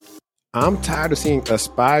I'm tired of seeing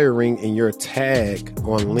aspiring in your tag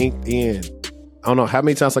on LinkedIn. I don't know how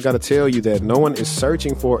many times I got to tell you that no one is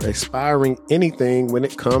searching for aspiring anything when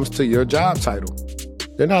it comes to your job title.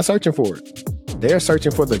 They're not searching for it. They're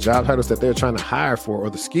searching for the job titles that they're trying to hire for or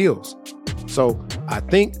the skills. So I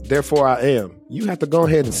think, therefore I am. You have to go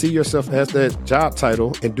ahead and see yourself as that job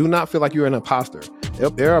title and do not feel like you're an imposter.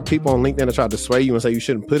 There are people on LinkedIn that try to sway you and say you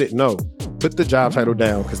shouldn't put it. No, put the job title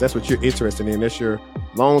down because that's what you're interested in. That's your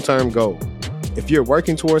long-term goal. If you're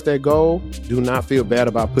working towards that goal, do not feel bad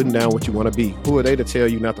about putting down what you want to be. Who are they to tell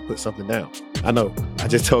you not to put something down? I know, I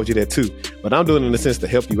just told you that too, but I'm doing it in a sense to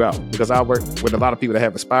help you out because I work with a lot of people that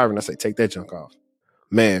have aspiring. I say, take that junk off.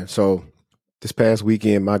 Man, so this past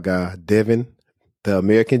weekend, my guy, Devin, the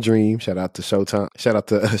American Dream, shout out to Showtime, shout out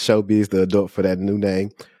to Showbiz, the adult for that new name.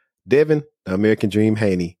 Devin, the American Dream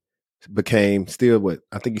Haney, became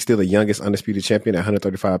I think he's still the youngest undisputed champion at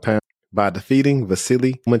 135 pounds by defeating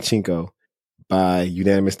Vasily Lomachenko by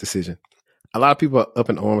unanimous decision. A lot of people are up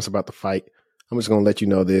in arms about the fight. I'm just going to let you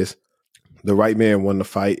know this. The right man won the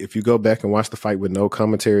fight. If you go back and watch the fight with no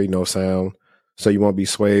commentary, no sound, so you won't be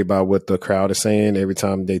swayed by what the crowd is saying every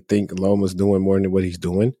time they think Loma's doing more than what he's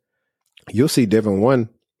doing, you'll see Devin won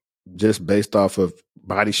just based off of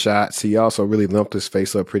body shots. He also really lumped his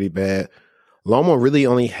face up pretty bad. Loma really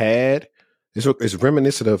only had, it's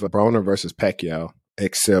reminiscent of Broner versus Pacquiao,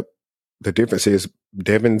 except the difference is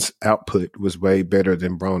Devin's output was way better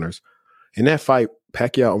than Broner's. In that fight,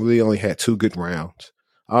 Pacquiao really only had 2 good rounds.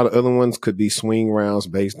 All the other ones could be swing rounds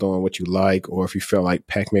based on what you like, or if you felt like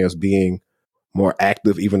Pacquiao was being more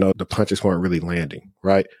active, even though the punches weren't really landing,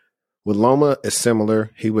 right? With Loma, it's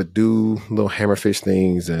similar. He would do little hammerfish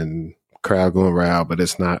things and crowd going wild, but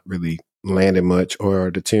it's not really landing much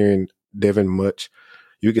or deterring Devin much.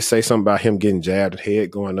 You could say something about him getting jabbed,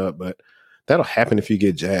 head going up, but that'll happen if you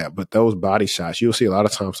get jabbed. But those body shots, you'll see a lot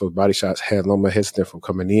of times those body shots had Loma hesitant from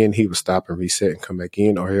coming in. He would stop and reset and come back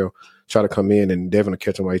in, or he'll try to come in and Devin will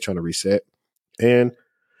catch him while he's trying to reset. And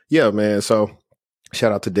yeah, man, so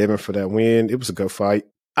shout out to Devin for that win. It was a good fight.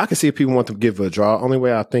 I can see if people want to give a draw. Only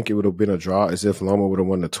way I think it would have been a draw is if Loma would have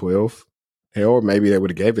won the 12th, or maybe they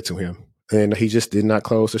would have gave it to him. And he just did not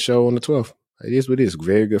close the show on the 12th. It is what it is.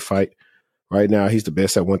 Very good fight. Right now, he's the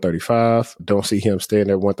best at 135. Don't see him staying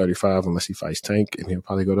at 135 unless he fights Tank, and he'll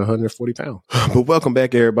probably go to 140 pounds. But welcome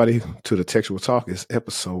back, everybody, to the Textual Talk. It's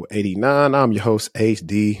episode 89. I'm your host,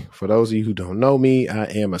 HD. For those of you who don't know me, I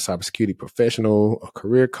am a cybersecurity professional, a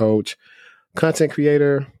career coach, content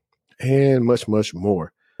creator, and much, much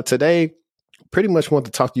more. Today, pretty much want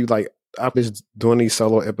to talk to you like I've been doing these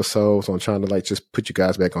solo episodes on trying to like just put you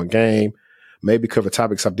guys back on game, maybe cover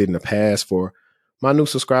topics I did in the past for my new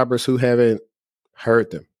subscribers who haven't heard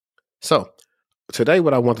them. So today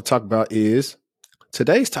what I want to talk about is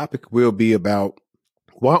today's topic will be about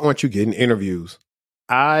why aren't you getting interviews?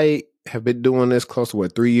 I have been doing this close to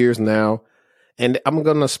 3 years now, and I'm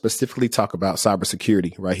going to specifically talk about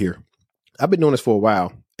cybersecurity right here. I've been doing this for a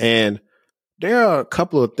while, and there are a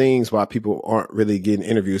couple of things why people aren't really getting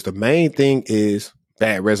interviews. The main thing is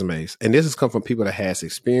bad resumes. And this has come from people that has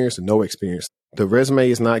experience and no experience. The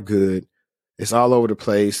resume is not good. It's all over the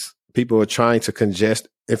place. People are trying to congest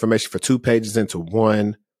information for 2 pages into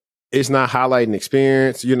 1. It's not highlighting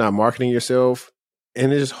experience. You're not marketing yourself.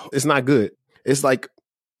 And it's not good. It's like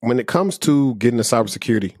when it comes to getting to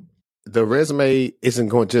cybersecurity, the resume isn't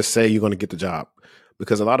going to just say you're going to get the job,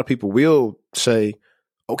 because a lot of people will say,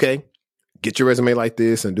 okay, get your resume like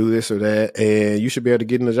this and do this or that, and you should be able to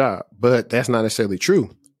get in the job. But that's not necessarily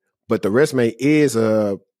true. But the resume is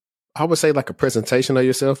I would say like a presentation of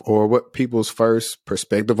yourself, or what people's first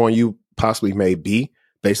perspective on you possibly may be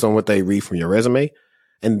based on what they read from your resume.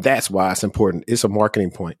 And that's why it's important. It's a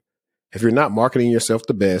marketing point. If you're not marketing yourself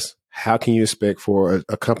the best, how can you expect for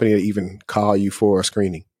a company to even call you for a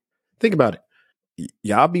screening? Think about it.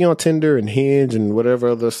 Y'all be on Tinder and Hinge and whatever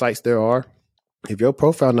other sites there are. If your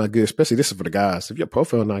profile not good, especially this is for the guys, if your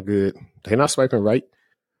profile not good, they're not swiping right.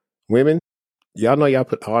 Women, y'all know y'all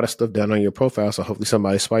put all that stuff down on your profile, so hopefully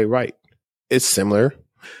somebody swipe right. It's similar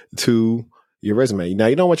to your resume. Now,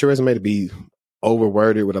 you don't want your resume to be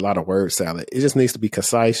overworded with a lot of word salad. It just needs to be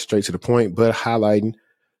concise, straight to the point, but highlighting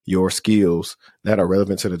your skills that are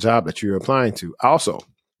relevant to the job that you're applying to. Also,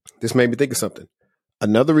 this made me think of something.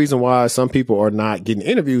 Another reason why some people are not getting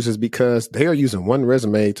interviews is because they are using one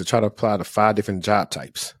resume to try to apply to 5 different job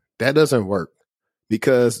types. That doesn't work,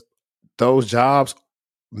 because those jobs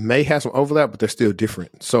may have some overlap, but they're still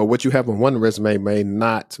different. So what you have on one resume may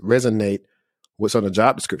not resonate with what's on the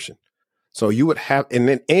job description. So you would have,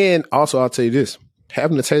 and also I'll tell you this,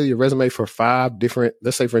 having to tailor your resume for 5 different,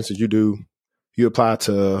 let's say for instance, you apply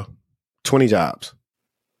to 20 jobs.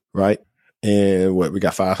 right? And what we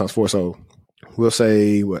got 5 times 4. So we'll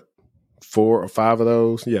say 4 or 5 of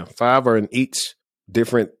those. Yeah, 5 are in each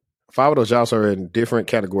different, 5 of those jobs are in different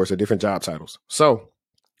categories or different job titles. So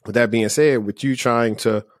with that being said, with you trying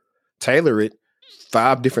to tailor it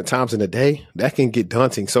 5 different times in a day, that can get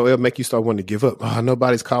daunting. So it'll make you start wanting to give up. Oh,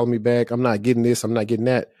 nobody's calling me back. I'm not getting this. I'm not getting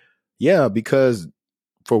that. Yeah, because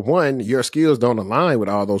for one, your skills don't align with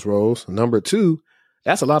all those roles. Number 2,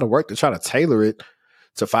 that's a lot of work to try to tailor it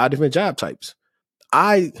to 5 different job types.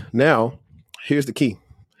 Here's the key.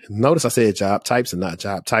 Notice I said job types and not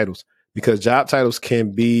job titles, because job titles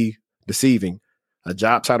can be deceiving. A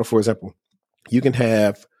job title, for example,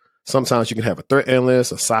 sometimes you can have a threat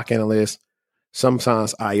analyst, a SOC analyst,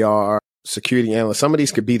 sometimes IR, security analyst. Some of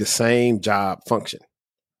these could be the same job function.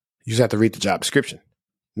 You just have to read the job description.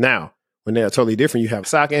 Now, when they're totally different, you have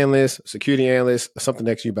SOC analyst, security analyst, something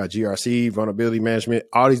next to you by GRC, vulnerability management,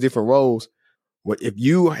 all these different roles. If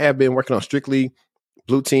you have been working on strictly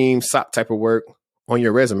blue team SOC type of work on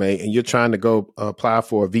your resume and you're trying to go apply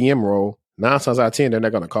for a VM role, 9 times out of 10, they're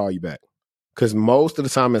not going to call you back. Because most of the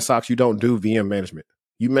time in SOCs, you don't do VM management.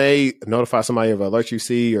 You may notify somebody of alert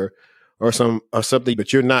UC or something,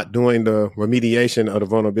 but you're not doing the remediation of the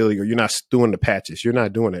vulnerability, or you're not doing the patches. You're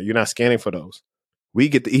not doing it. You're not scanning for those. We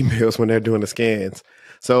get the emails when they're doing the scans.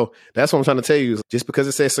 So that's what I'm trying to tell you. Just because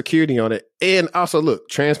it says security on it. And also, look,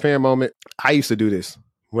 transparent moment. I used to do this.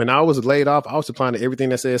 When I was laid off, I was applying to everything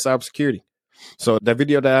that says cybersecurity. So that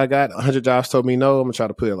video that I got, 100 jobs told me no. I'm going to try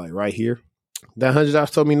to put it like right here. That 100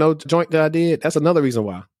 jobs told me no joint that I did. That's another reason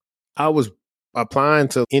why. I was applying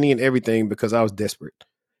to any and everything because I was desperate.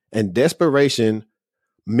 And desperation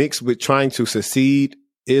mixed with trying to succeed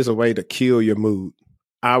is a way to kill your mood.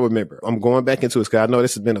 I remember, I'm going back into it because I know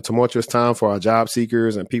this has been a tumultuous time for our job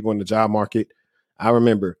seekers and people in the job market. I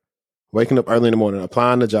remember waking up early in the morning,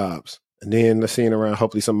 applying to jobs, and then seeing around,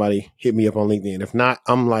 hopefully somebody hit me up on LinkedIn. If not,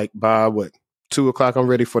 I'm like, by 2 o'clock, I'm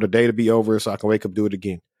ready for the day to be over so I can wake up, do it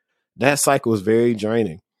again. That cycle is very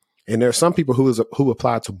draining. And there are some people who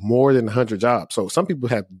apply to more than 100 jobs. So some people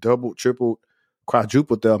have doubled, tripled,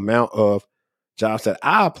 quadrupled the amount of jobs that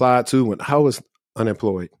I applied to when I was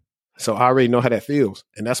unemployed. So I already know how that feels.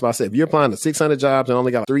 And that's why I said, if you're applying to 600 jobs and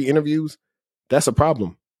only got 3 interviews, that's a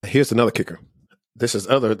problem. Here's another kicker. I'm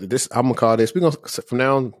going to call this, from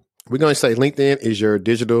now on, we're going to say LinkedIn is your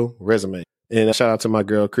digital resume. And shout out to my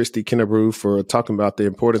girl, Christy Kennebrew, for talking about the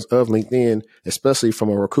importance of LinkedIn, especially from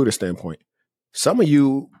a recruiter standpoint. Some of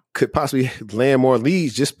you could possibly land more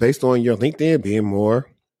leads just based on your LinkedIn being more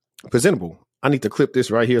presentable. I need to clip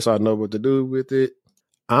this right here so I know what to do with it.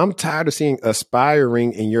 I'm tired of seeing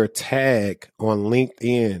aspiring in your tag on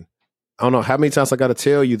LinkedIn. I don't know how many times I got to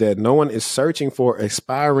tell you that no one is searching for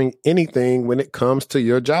aspiring anything when it comes to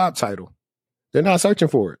your job title. They're not searching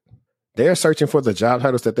for it. They're searching for the job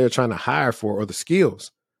titles that they're trying to hire for or the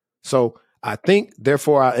skills. So I think,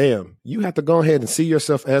 therefore I am. You have to go ahead and see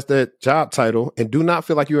yourself as that job title and do not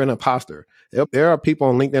feel like you're an imposter. There are people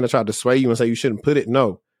on LinkedIn that try to sway you and say you shouldn't put it.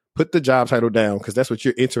 No, put the job title down because that's what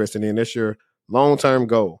you're interested in. That's your long-term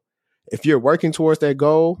goal. If you're working towards that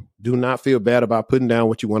goal, do not feel bad about putting down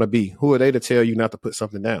what you want to be. Who are they to tell you not to put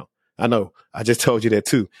something down? I know I just told you that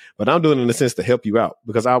too, but I'm doing it in a sense to help you out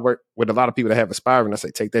because I work with a lot of people that have aspiring. I say,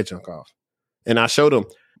 take that junk off. And I showed them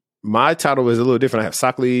my title is a little different. I have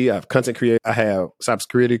SOC lead, I have content creator, I have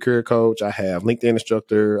cybersecurity career coach, I have LinkedIn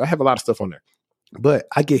instructor. I have a lot of stuff on there, but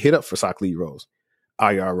I get hit up for SOC lead roles,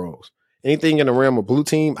 IR roles, anything in the realm of blue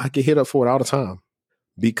team. I get hit up for it all the time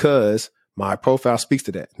because my profile speaks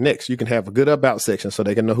to that. Next, you can have a good about section so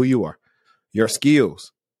they can know who you are, your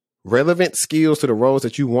skills, relevant skills to the roles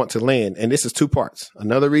that you want to land. And this is 2 parts.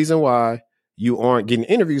 Another reason why you aren't getting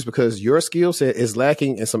interviews because your skill set is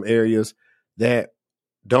lacking in some areas that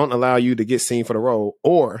don't allow you to get seen for the role.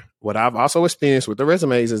 Or what I've also experienced with the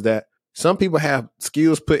resumes is that some people have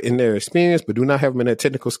skills put in their experience, but do not have them in their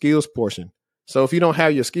technical skills portion. So if you don't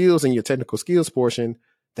have your skills in your technical skills portion,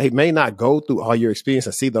 they may not go through all your experience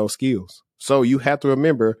and see those skills. So you have to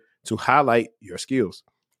remember to highlight your skills.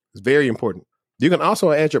 It's very important. You can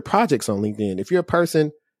also add your projects on LinkedIn. If you're a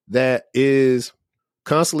person that is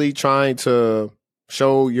constantly trying to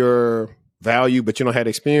show your value, but you don't have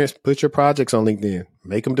experience, put your projects on LinkedIn.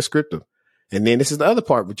 Make them descriptive. And then this is the other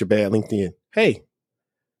part with your bad LinkedIn. Hey,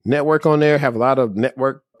 network on there, have a lot of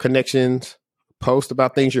network connections, post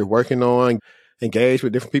about things you're working on, engage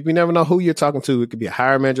with different people. You never know who you're talking to. It could be a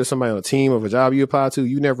hiring manager, somebody on a team of a job you apply to.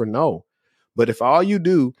 You never know. But if all you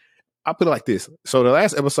do, I'll put it like this. So the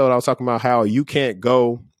last episode, I was talking about how you can't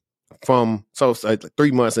go from, like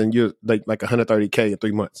 3 months and you're like 130K in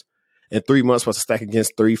 3 months. And 3 months was to stack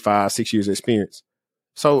against 3, 5, 6 years of experience.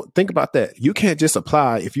 So think about that. You can't just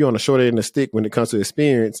apply if you're on the short end of the stick when it comes to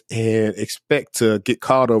experience and expect to get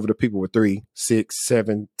called over to people with 3, 6,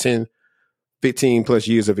 7, 10, 15 plus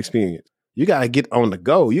years of experience. You got to get on the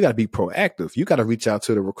go. You got to be proactive. You got to reach out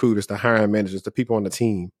to the recruiters, the hiring managers, the people on the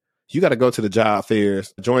team. You got to go to the job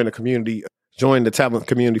fairs, join the community, join the talent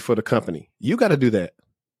community for the company. You got to do that.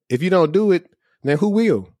 If you don't do it, then who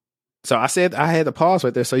will? So I said I had to pause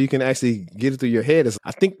right there so you can actually get it through your head.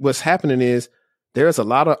 I think what's happening is there's a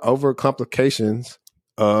lot of overcomplications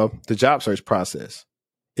of the job search process.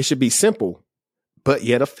 It should be simple, but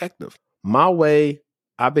yet effective. My way,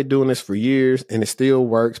 I've been doing this for years and it still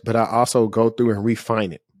works, but I also go through and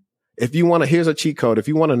refine it. If you want to, here's a cheat code. If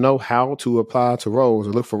you want to know how to apply to roles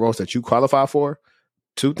or look for roles that you qualify for,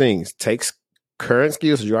 2 things. Take current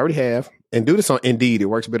skills that you already have and do this on Indeed. It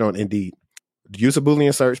works better on Indeed. Use a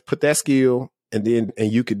Boolean search, put that skill, and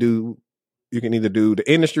you can either do the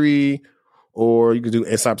industry or you can do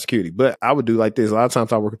in cybersecurity. But I would do like this. A lot of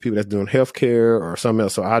times I work with people that's doing healthcare or something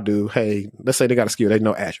else. So I do, hey, let's say they got a skill, they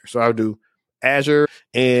know Azure. So I would do Azure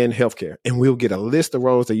and healthcare, and we'll get a list of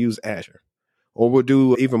roles that use Azure. Or we'll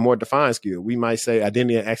do even more defined skill. We might say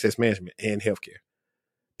identity and access management and healthcare.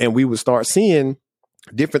 And we would start seeing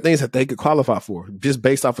different things that they could qualify for just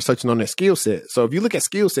based off of searching on their skill set. So if you look at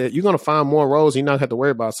skill set, you're going to find more roles. You're not going to have to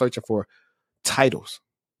worry about searching for titles.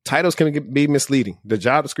 Titles can be misleading. The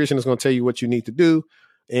job description is going to tell you what you need to do.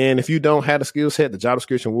 And if you don't have the skill set, the job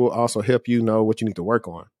description will also help you know what you need to work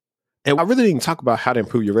on. And I really didn't talk about how to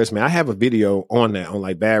improve your resume. I have a video on that, on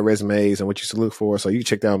like bad resumes and what you should look for. So you can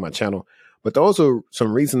check that out on my channel. But those are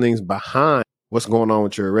some reasonings behind what's going on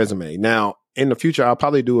with your resume. Now, in the future, I'll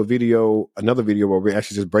probably do another video where we're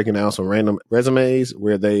actually just breaking down some random resumes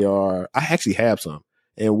where I actually have some,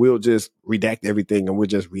 and we'll just redact everything and we'll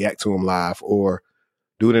just react to them live or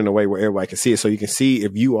do it in a way where everybody can see it. So you can see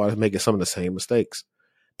if you are making some of the same mistakes.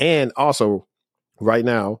 And also right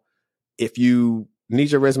now, if you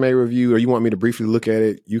need your resume review or you want me to briefly look at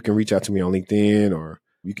it, you can reach out to me on LinkedIn or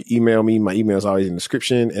you can email me. My email is always in the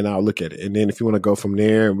description and I'll look at it. And then if you want to go from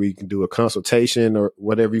there and we can do a consultation or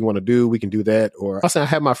whatever you want to do, we can do that. Or also I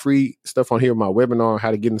have my free stuff on here, my webinar on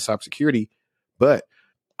how to get into cybersecurity. But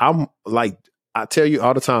I'm like, I tell you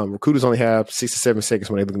all the time, recruiters only have 6 to 7 seconds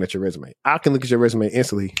when they're looking at your resume. I can look at your resume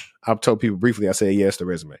instantly. I've told people briefly, I say, yes, the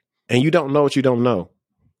resume. And you don't know what you don't know.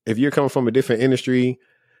 If you're coming from a different industry,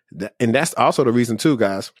 and that's also the reason too,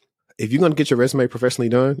 guys, if you're going to get your resume professionally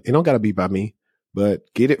done, it don't got to be by me. But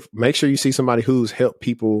get it. Make sure you see somebody who's helped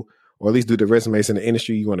people or at least do the resumes in the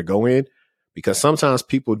industry you want to go in, because sometimes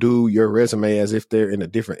people do your resume as if they're in a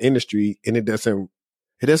different industry and it doesn't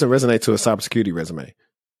resonate to a cybersecurity resume.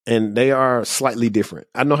 And they are slightly different.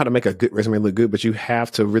 I know how to make a good resume look good, but you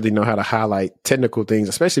have to really know how to highlight technical things,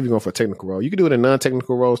 especially if you're going for a technical role. You can do it in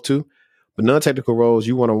non-technical roles too, but non-technical roles,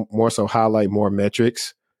 you want to more so highlight more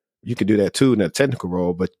metrics. You can do that too in a technical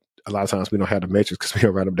role, but a lot of times we don't have the metrics because we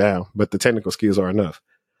don't write them down, but the technical skills are enough.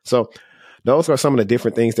 So those are some of the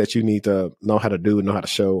different things that you need to know how to do and know how to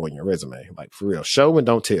show on your resume. Like for real, show and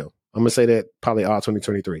don't tell. I'm going to say that probably all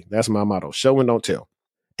 2023. That's my motto. Show and don't tell.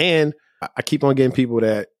 And I keep on getting people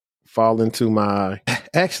that fall into my,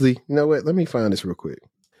 actually, you know what? Let me find this real quick.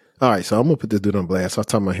 All right. So I'm going to put this dude on blast. I was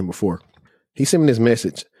talking about him before. He sent me this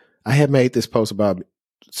message. I had made this post about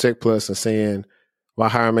SecPlus and saying why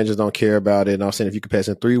hiring managers don't care about it. And I was saying, if you could pass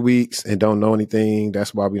in 3 weeks and don't know anything,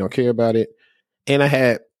 that's why we don't care about it. And I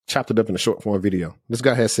had chopped it up in a short form video. This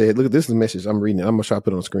guy has said, look, this is the message. I'm reading it. I'm going to try to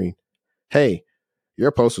put it on the screen. Hey,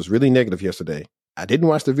 your post was really negative yesterday. I didn't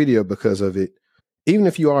watch the video because of it. Even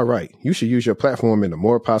if you are right, you should use your platform in a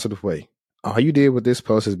more positive way. All you did with this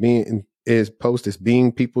post is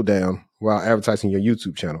being people down while advertising your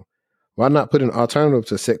YouTube channel. Why not put an alternative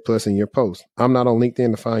to SecPlus in your post? I'm not on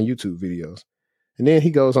LinkedIn to find YouTube videos. And then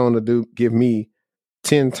he goes on to give me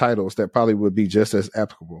 10 titles that probably would be just as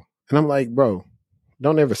applicable. And I'm like, bro,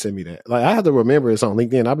 don't ever send me that. Like, I have to remember it's on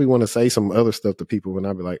LinkedIn. I'll be wanting to say some other stuff to people and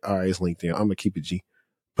I'll be like, all right, it's LinkedIn. I'm going to keep it G.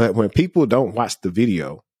 But when people don't watch the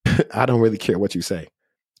video, I don't really care what you say.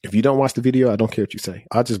 If you don't watch the video, I don't care what you say.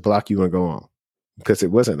 I'll just block you and go on because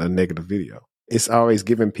it wasn't a negative video. It's always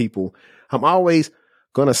giving people, I'm always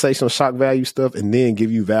going to say some shock value stuff and then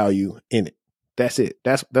give you value in it. That's it.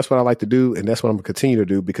 That's what I like to do. And that's what I'm going to continue to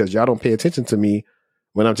do because y'all don't pay attention to me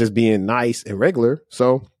when I'm just being nice and regular.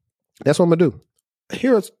 So that's what I'm going to do.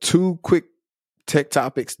 Here are 2 quick tech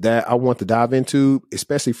topics that I want to dive into,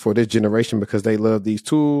 especially for this generation because they love these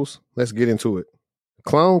tools. Let's get into it.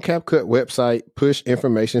 Clone CapCut website, push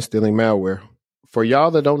information stealing malware. For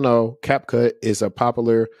y'all that don't know, CapCut is a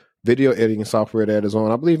popular video editing software that is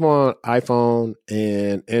on, I believe, on iPhone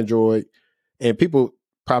and Android. And people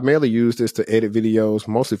primarily use this to edit videos,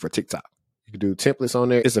 mostly for TikTok. You can do templates on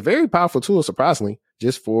there. It's a very powerful tool, surprisingly,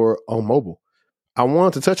 just for on mobile. I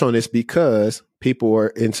wanted to touch on this because people are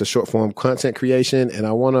into short form content creation, and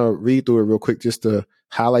I want to read through it real quick just to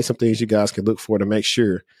highlight some things you guys can look for to make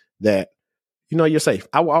sure that, you know, you're safe.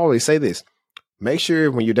 I will always say this. Make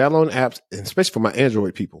sure when you're downloading apps, and especially for my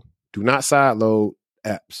Android people, do not sideload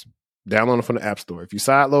apps. Download them from the App Store. If you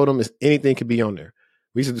sideload them, anything can be on there.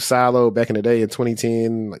 We used to do sideload back in the day in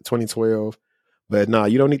 2010, like 2012. But no,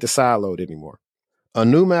 you don't need to sideload anymore. A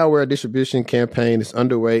new malware distribution campaign is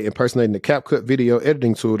underway impersonating the CapCut video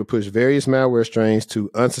editing tool to push various malware strains to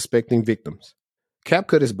unsuspecting victims.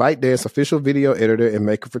 CapCut is ByteDance's official video editor and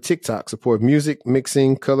maker for TikTok. Support music,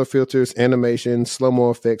 mixing, color filters, animation,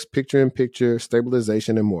 slow-mo effects, picture-in-picture,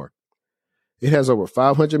 stabilization, and more. It has over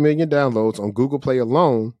 500 million downloads on Google Play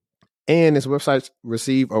alone, and its websites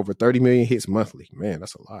receive over 30 million hits monthly. Man,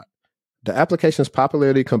 that's a lot. The application's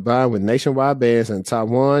popularity combined with nationwide bans in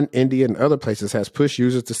Taiwan, India, and other places has pushed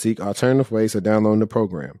users to seek alternative ways of downloading the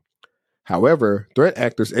program. However, threat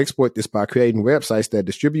actors exploit this by creating websites that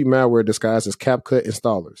distribute malware disguised as CapCut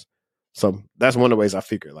installers. So that's one of the ways I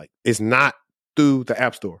figure. Like, it's not through the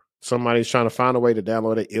App Store. Somebody's trying to find a way to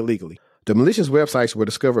download it illegally. The malicious websites were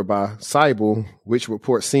discovered by Cyble, which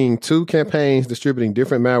reports seeing 2 campaigns distributing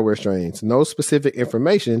different malware strains. No specific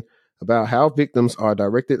information about how victims are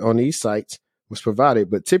directed on these sites was provided,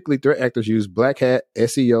 but typically threat actors use black hat,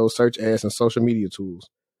 SEO, search ads, and social media tools.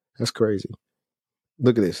 That's crazy.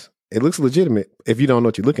 Look at this. It looks legitimate if you don't know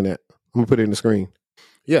what you're looking at. I'm going to put it in the screen.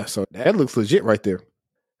 Yeah, so that looks legit right there.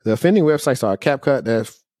 The offending websites are CapCut,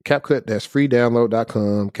 that's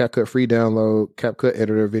freedownload.com, CapCut free download, CapCut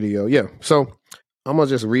editor video. Yeah, so I'm going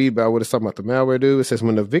to just read about what it's talking about the malware do. It says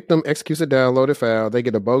when the victim executes a downloaded file, they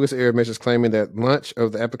get a bogus error message claiming that launch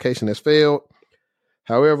of the application has failed.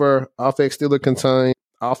 However, Alphax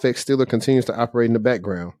Stealer continues to operate in the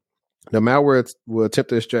background. The malware will attempt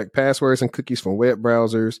to extract passwords and cookies from web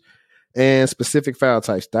browsers and specific file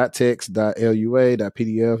types, .text, .lua,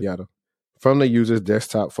 .pdf, yada, from the user's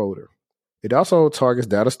desktop folder. It also targets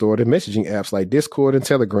data stored in messaging apps like Discord and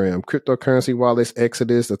Telegram, cryptocurrency wallets,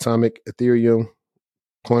 Exodus, Atomic, Ethereum,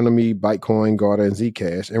 Coinomi, Bitcoin, Garda, and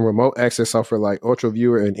Zcash, and remote access software like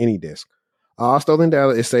UltraViewer and AnyDesk. All stolen data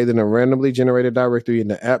is saved in a randomly generated directory in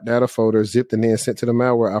the app data folder, zipped and then sent to the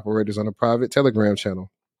malware operators on a private Telegram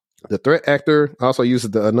channel. The threat actor also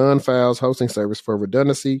uses the Anon Files hosting service for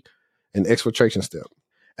redundancy and exfiltration step.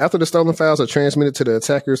 After the stolen files are transmitted to the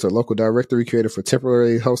attackers, the local directory created for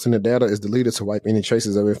temporarily hosting the data is deleted to wipe any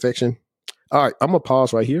traces of infection. All right, I'm going to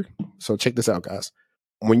pause right here. So check this out, guys.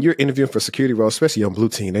 When you're interviewing for security roles, especially on Blue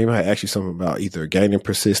Team, they might ask you something about either gaining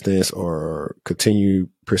persistence or continued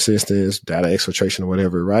persistence, data exfiltration or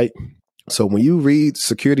whatever, right? So when you read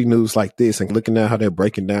security news like this and looking at how they're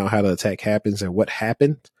breaking down how the attack happens and what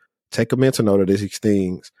happened, take a mental note of these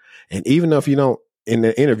things. And even though if you don't, in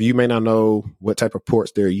the interview, you may not know what type of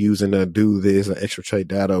ports they're using to do this or exfiltrate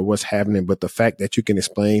data or what's happening, but the fact that you can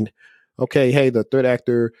explain, okay, hey, the threat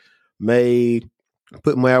actor may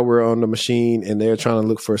put malware on the machine and they're trying to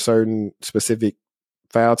look for certain specific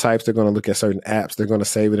file types. They're going to look at certain apps. They're going to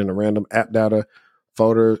save it in a random app data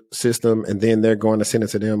folder system, and then they're going to send it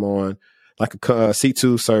to them on like a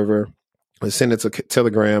C2 server, and send it to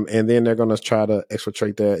Telegram, and then they're going to try to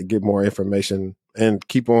exfiltrate that and get more information and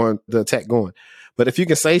keep on the attack going. But if you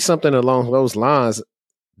can say something along those lines,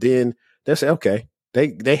 then they'll say, okay,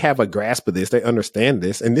 they have a grasp of this. They understand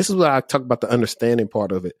this. And this is why I talk about the understanding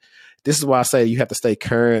part of it. This is why I say you have to stay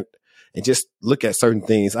current and just look at certain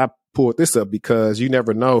things. I pulled this up because you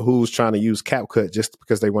never know who's trying to use CapCut just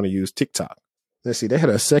because they want to use TikTok. Let's see. They had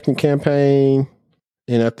a second campaign,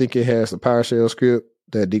 and I think it has a PowerShell script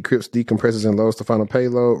that decrypts, decompresses, and loads the final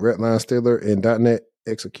payload, Redline Stealer, and .NET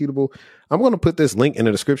executable. I'm going to put this link in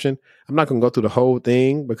the description. I'm not going to go through the whole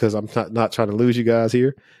thing because I'm not trying to lose you guys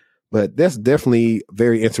here, but that's definitely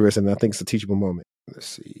very interesting. I think it's a teachable moment. Let's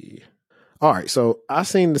see. All right. So I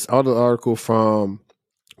seen this other article from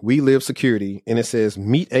We Live Security, and it says,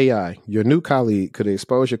 meet AI. Your new colleague could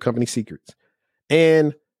expose your company secrets.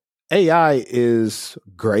 And AI is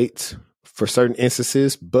great for certain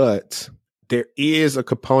instances, but there is a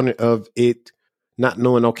component of it not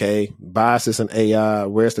knowing, okay, biases in AI,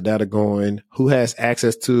 where's the data going, who has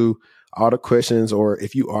access to all the questions, or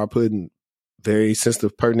if you are putting very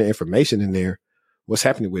sensitive, pertinent information in there, what's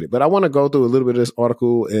happening with it. But I want to go through a little bit of this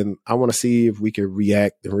article, and I want to see if we can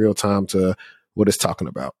react in real time to what it's talking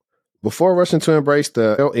about. Before rushing to embrace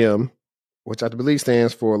the LM, which I believe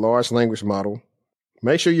stands for Large Language Model,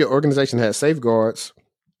 make sure your organization has safeguards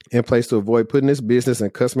in place to avoid putting its business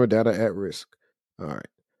and customer data at risk. All right.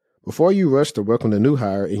 Before you rush to welcome the new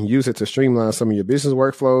hire and use it to streamline some of your business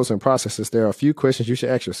workflows and processes, there are a few questions you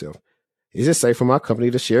should ask yourself. Is it safe for my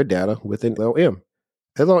company to share data with an LLM?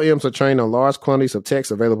 LLMs are trained on large quantities of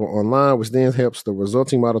text available online, which then helps the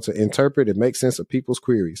resulting model to interpret and make sense of people's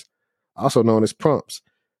queries, also known as prompts.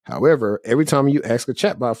 However, every time you ask a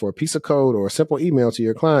chatbot for a piece of code or a simple email to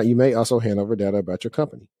your client, you may also hand over data about your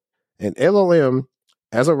company. An LLM,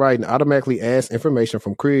 as of right, automatically adds information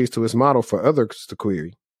from queries to its model for others to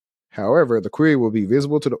query. However, the query will be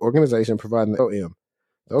visible to the organization providing the LLM.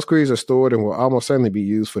 Those queries are stored and will almost certainly be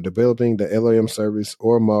used for developing the LLM service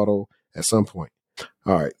or model at some point.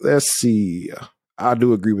 All right, let's see. I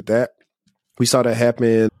do agree with that. We saw that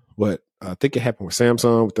happen. I think it happened with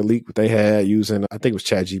Samsung with the leak that they had using, I think it was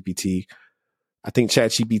ChatGPT. I think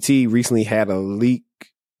ChatGPT recently had a leak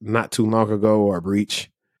not too long ago, or a breach.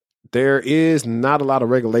 There is not a lot of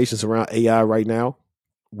regulations around AI right now,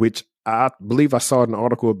 which I believe I saw an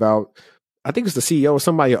article about. I think it's the CEO or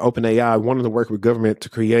somebody at OpenAI wanting to work with government to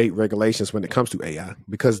create regulations when it comes to AI,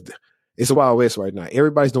 because it's a wild west right now.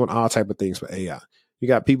 Everybody's doing all type of things with AI. You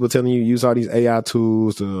got people telling you use all these AI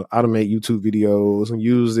tools to automate YouTube videos and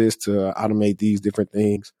use this to automate these different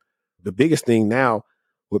things. The biggest thing now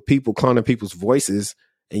with people cloning people's voices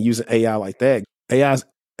and using AI like that, AI is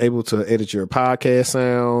able to edit your podcast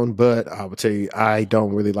sound, but I would tell you, I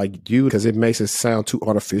don't really like you because it makes it sound too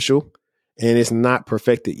artificial and it's not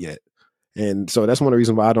perfected yet. And so that's one of the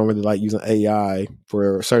reasons why I don't really like using AI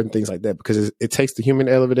for certain things like that, because it takes the human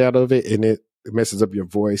element out of it and it messes up your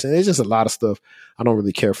voice. And it's just a lot of stuff I don't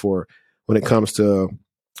really care for when it comes to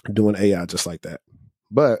doing AI just like that.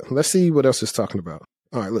 But let's see what else it's talking about.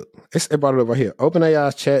 All right, look, it brought it over here.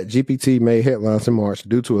 OpenAI's ChatGPT made headlines in March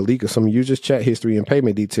due to a leak of some users' chat history and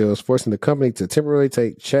payment details, forcing the company to temporarily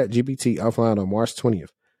take ChatGPT offline on March 20th.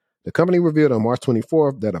 The company revealed on March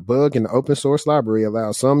 24th that a bug in the open source library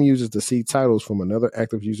allows some users to see titles from another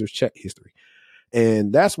active user's chat history.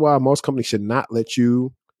 And that's why most companies should not let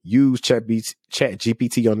you use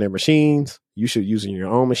ChatGPT on their machines. You should use it in your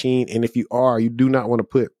own machine. And if you are, you don't want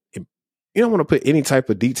to put any type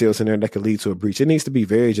of details in there that could lead to a breach. It needs to be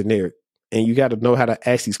very generic. And you got to know how to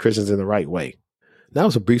ask these questions in the right way. That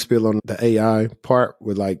was a brief spiel on the AI part,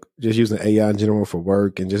 with like just using AI in general for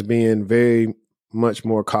work and just being very much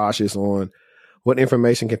more cautious on what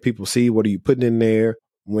information can people see, what are you putting in there,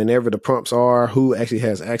 whenever the prompts are, who actually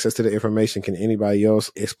has access to the information, can anybody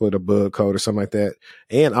else exploit a bug code or something like that.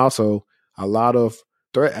 And also a lot of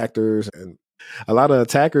threat actors and a lot of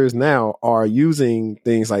attackers now are using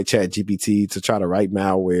things like ChatGPT to try to write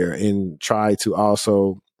malware and try to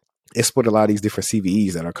also exploit a lot of these different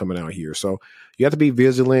CVEs that are coming out here. So you have to be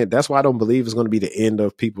vigilant. That's why I don't believe it's going to be the end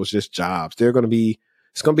of people's just jobs. It's going to be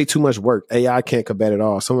too much work. AI can't combat it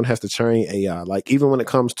all. Someone has to train AI. Like even when it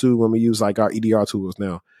comes to when we use like our EDR tools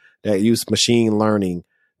now that use machine learning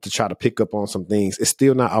to try to pick up on some things, it's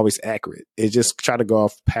still not always accurate. It just try to go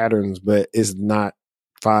off patterns, but it's not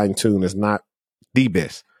fine tuned. It's not the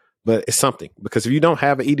best, but it's something, because if you don't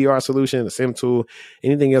have an EDR solution, a SIM tool,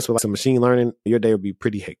 anything else with like some machine learning, your day would be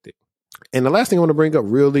pretty hectic. And the last thing I want to bring up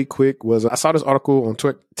really quick was I saw this article on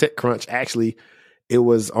TechCrunch. Actually, it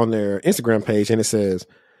was on their Instagram page, and it says,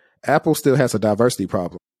 Apple still has a diversity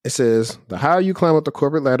problem. It says, the higher you climb up the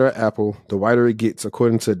corporate ladder at Apple, the wider it gets,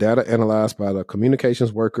 according to data analyzed by the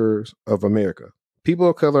Communications Workers of America. People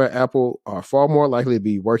of color at Apple are far more likely to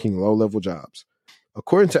be working low-level jobs.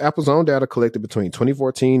 According to Apple's own data collected between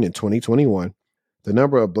 2014 and 2021, the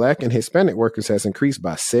number of Black and Hispanic workers has increased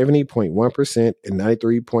by 70.1% and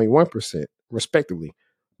 93.1%, respectively.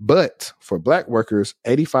 But for Black workers,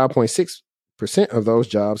 85.6% of those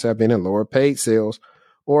jobs have been in lower paid sales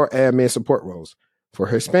or admin support roles. For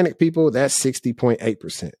Hispanic people, that's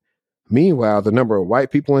 60.8%. Meanwhile, the number of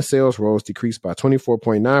white people in sales roles decreased by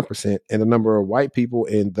 24.9%, and the number of white people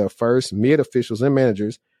in the first, mid officials and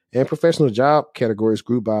managers and professional job categories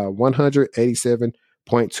grew by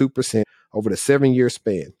 187.2% over the 7-year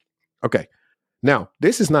span. Okay. Now,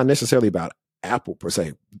 this is not necessarily about Apple per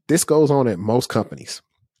se. This goes on at most companies.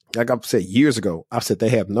 Like I've said years ago, I've said they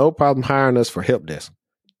have no problem hiring us for help desk.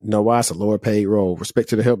 You know why? It's a lower paid role, respect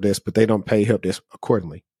to the help desk, but they don't pay help desk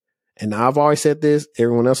accordingly. And I've always said this.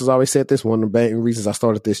 Everyone else has always said this. One of the main reasons I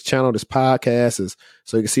started this channel, this podcast, is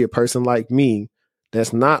so you can see a person like me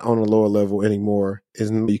that's not on a lower level anymore.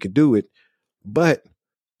 Isn't you can do it, but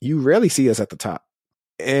you rarely see us at the top.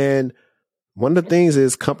 And one of the things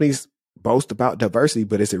is companies boast about diversity,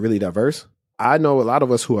 but is it really diverse? I know a lot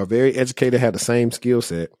of us who are very educated have the same skill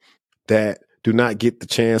set that do not get the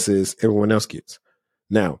chances everyone else gets.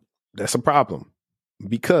 Now, that's a problem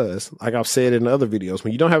because, like I've said in other videos,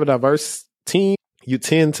 when you don't have a diverse team, you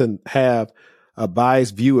tend to have a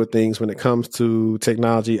biased view of things when it comes to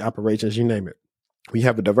technology, operations, you name it. We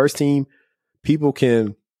have a diverse team. People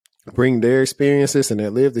can bring their experiences and their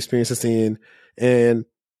lived experiences in and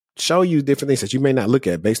show you different things that you may not look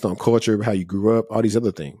at based on culture, how you grew up, all these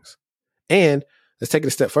other things. And let's take it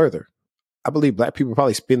a step further. I believe Black people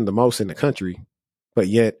probably spend the most in the country, but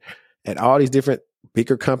yet at all these different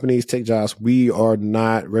bigger companies, tech jobs, we are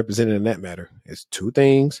not represented in that matter. It's two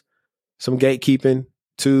things: some gatekeeping,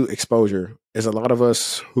 two, exposure. There's a lot of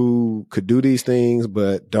us who could do these things,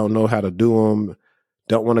 but don't know how to do them,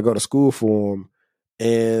 don't want to go to school for them.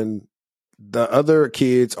 And the other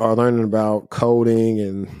kids are learning about coding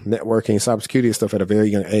and networking, cybersecurity and stuff at a very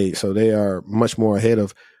young age. So they are much more ahead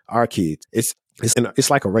of our kids. It's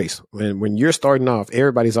like a race. When you're starting off,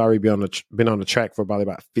 everybody's already been on the track for probably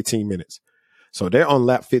about 15 minutes. So they're on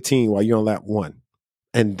lap 15 while you're on lap 1.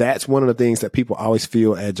 And that's one of the things that people always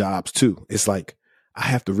feel at jobs too. It's like, I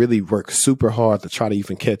have to really work super hard to try to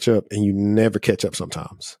even catch up, and you never catch up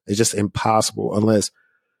sometimes. It's just impossible unless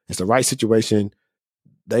it's the right situation.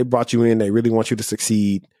 They brought you in, they really want you to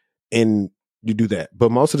succeed, and you do that. But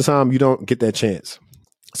most of the time, you don't get that chance.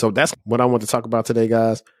 So that's what I want to talk about today,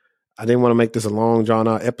 guys. I didn't want to make this a long,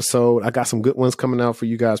 drawn-out episode. I got some good ones coming out for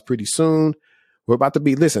you guys pretty soon. We're about to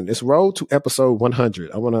listen, it's road to episode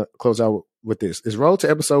 100. I want to close out with this. It's road to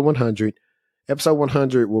episode 100. Episode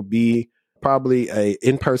 100 will be probably a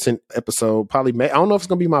in-person episode. I don't know if it's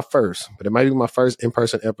going to be my first, but it might be my first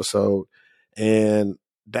in-person episode. And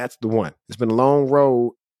that's the one. It's been a long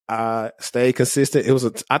road. I stayed consistent.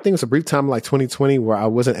 I think it was a brief time like 2020 where I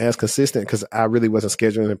wasn't as consistent because I really wasn't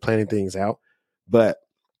scheduling and planning things out. But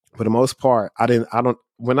for the most part,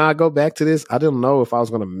 when I go back to this, I didn't know if I was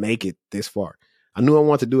going to make it this far. I knew I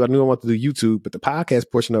wanted to do YouTube, but the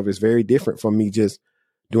podcast portion of it is very different from me just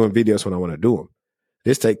doing videos when I want to do them.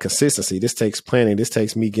 This takes consistency. This takes planning. This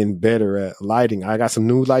takes me getting better at lighting. I got some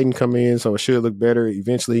new lighting coming in, so it should look better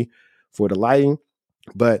eventually for the lighting.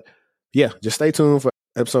 But yeah, just stay tuned for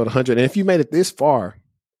episode 100. And if you made it this far,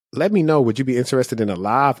 let me know. Would you be interested in a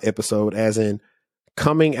live episode, as in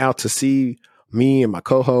coming out to see me and my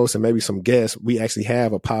co-host and maybe some guests? We actually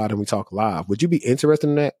have a pod and we talk live. Would you be interested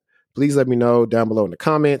in that? Please let me know down below in the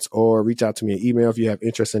comments, or reach out to me an email if you have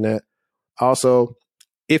interest in that. Also,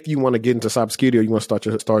 if you want to get into cybersecurity, or you want to start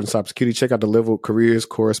in cybersecurity, check out the Level Careers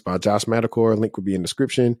course by Josh Madakor. Link will be in the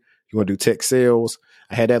description. If you want to do tech sales,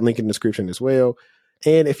 I had that link in the description as well.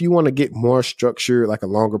 And if you want to get more structured, like a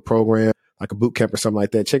longer program, like a boot camp or something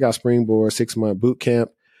like that, check out Springboard 6-month boot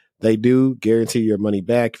camp. They do guarantee your money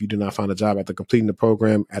back if you do not find a job after completing the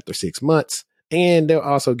program after 6 months. And they'll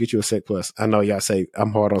also get you a Sec Plus. I know y'all say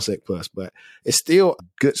I'm hard on Sec Plus, but it's still a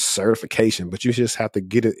good certification, but you just have to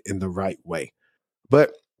get it in the right way.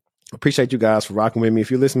 But appreciate you guys for rocking with me. If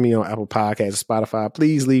you're listening to me on Apple Podcasts or Spotify,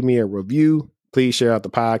 please leave me a review. Please share out the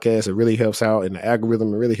podcast. It really helps out in the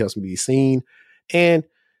algorithm. It really helps me be seen. And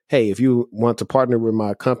hey, if you want to partner with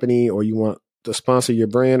my company, or you want to sponsor your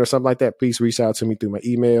brand or something like that, please reach out to me through my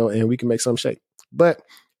email and we can make some shape. But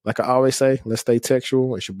like I always say, let's stay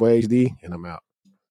textual. It's your boy HD, and I'm out.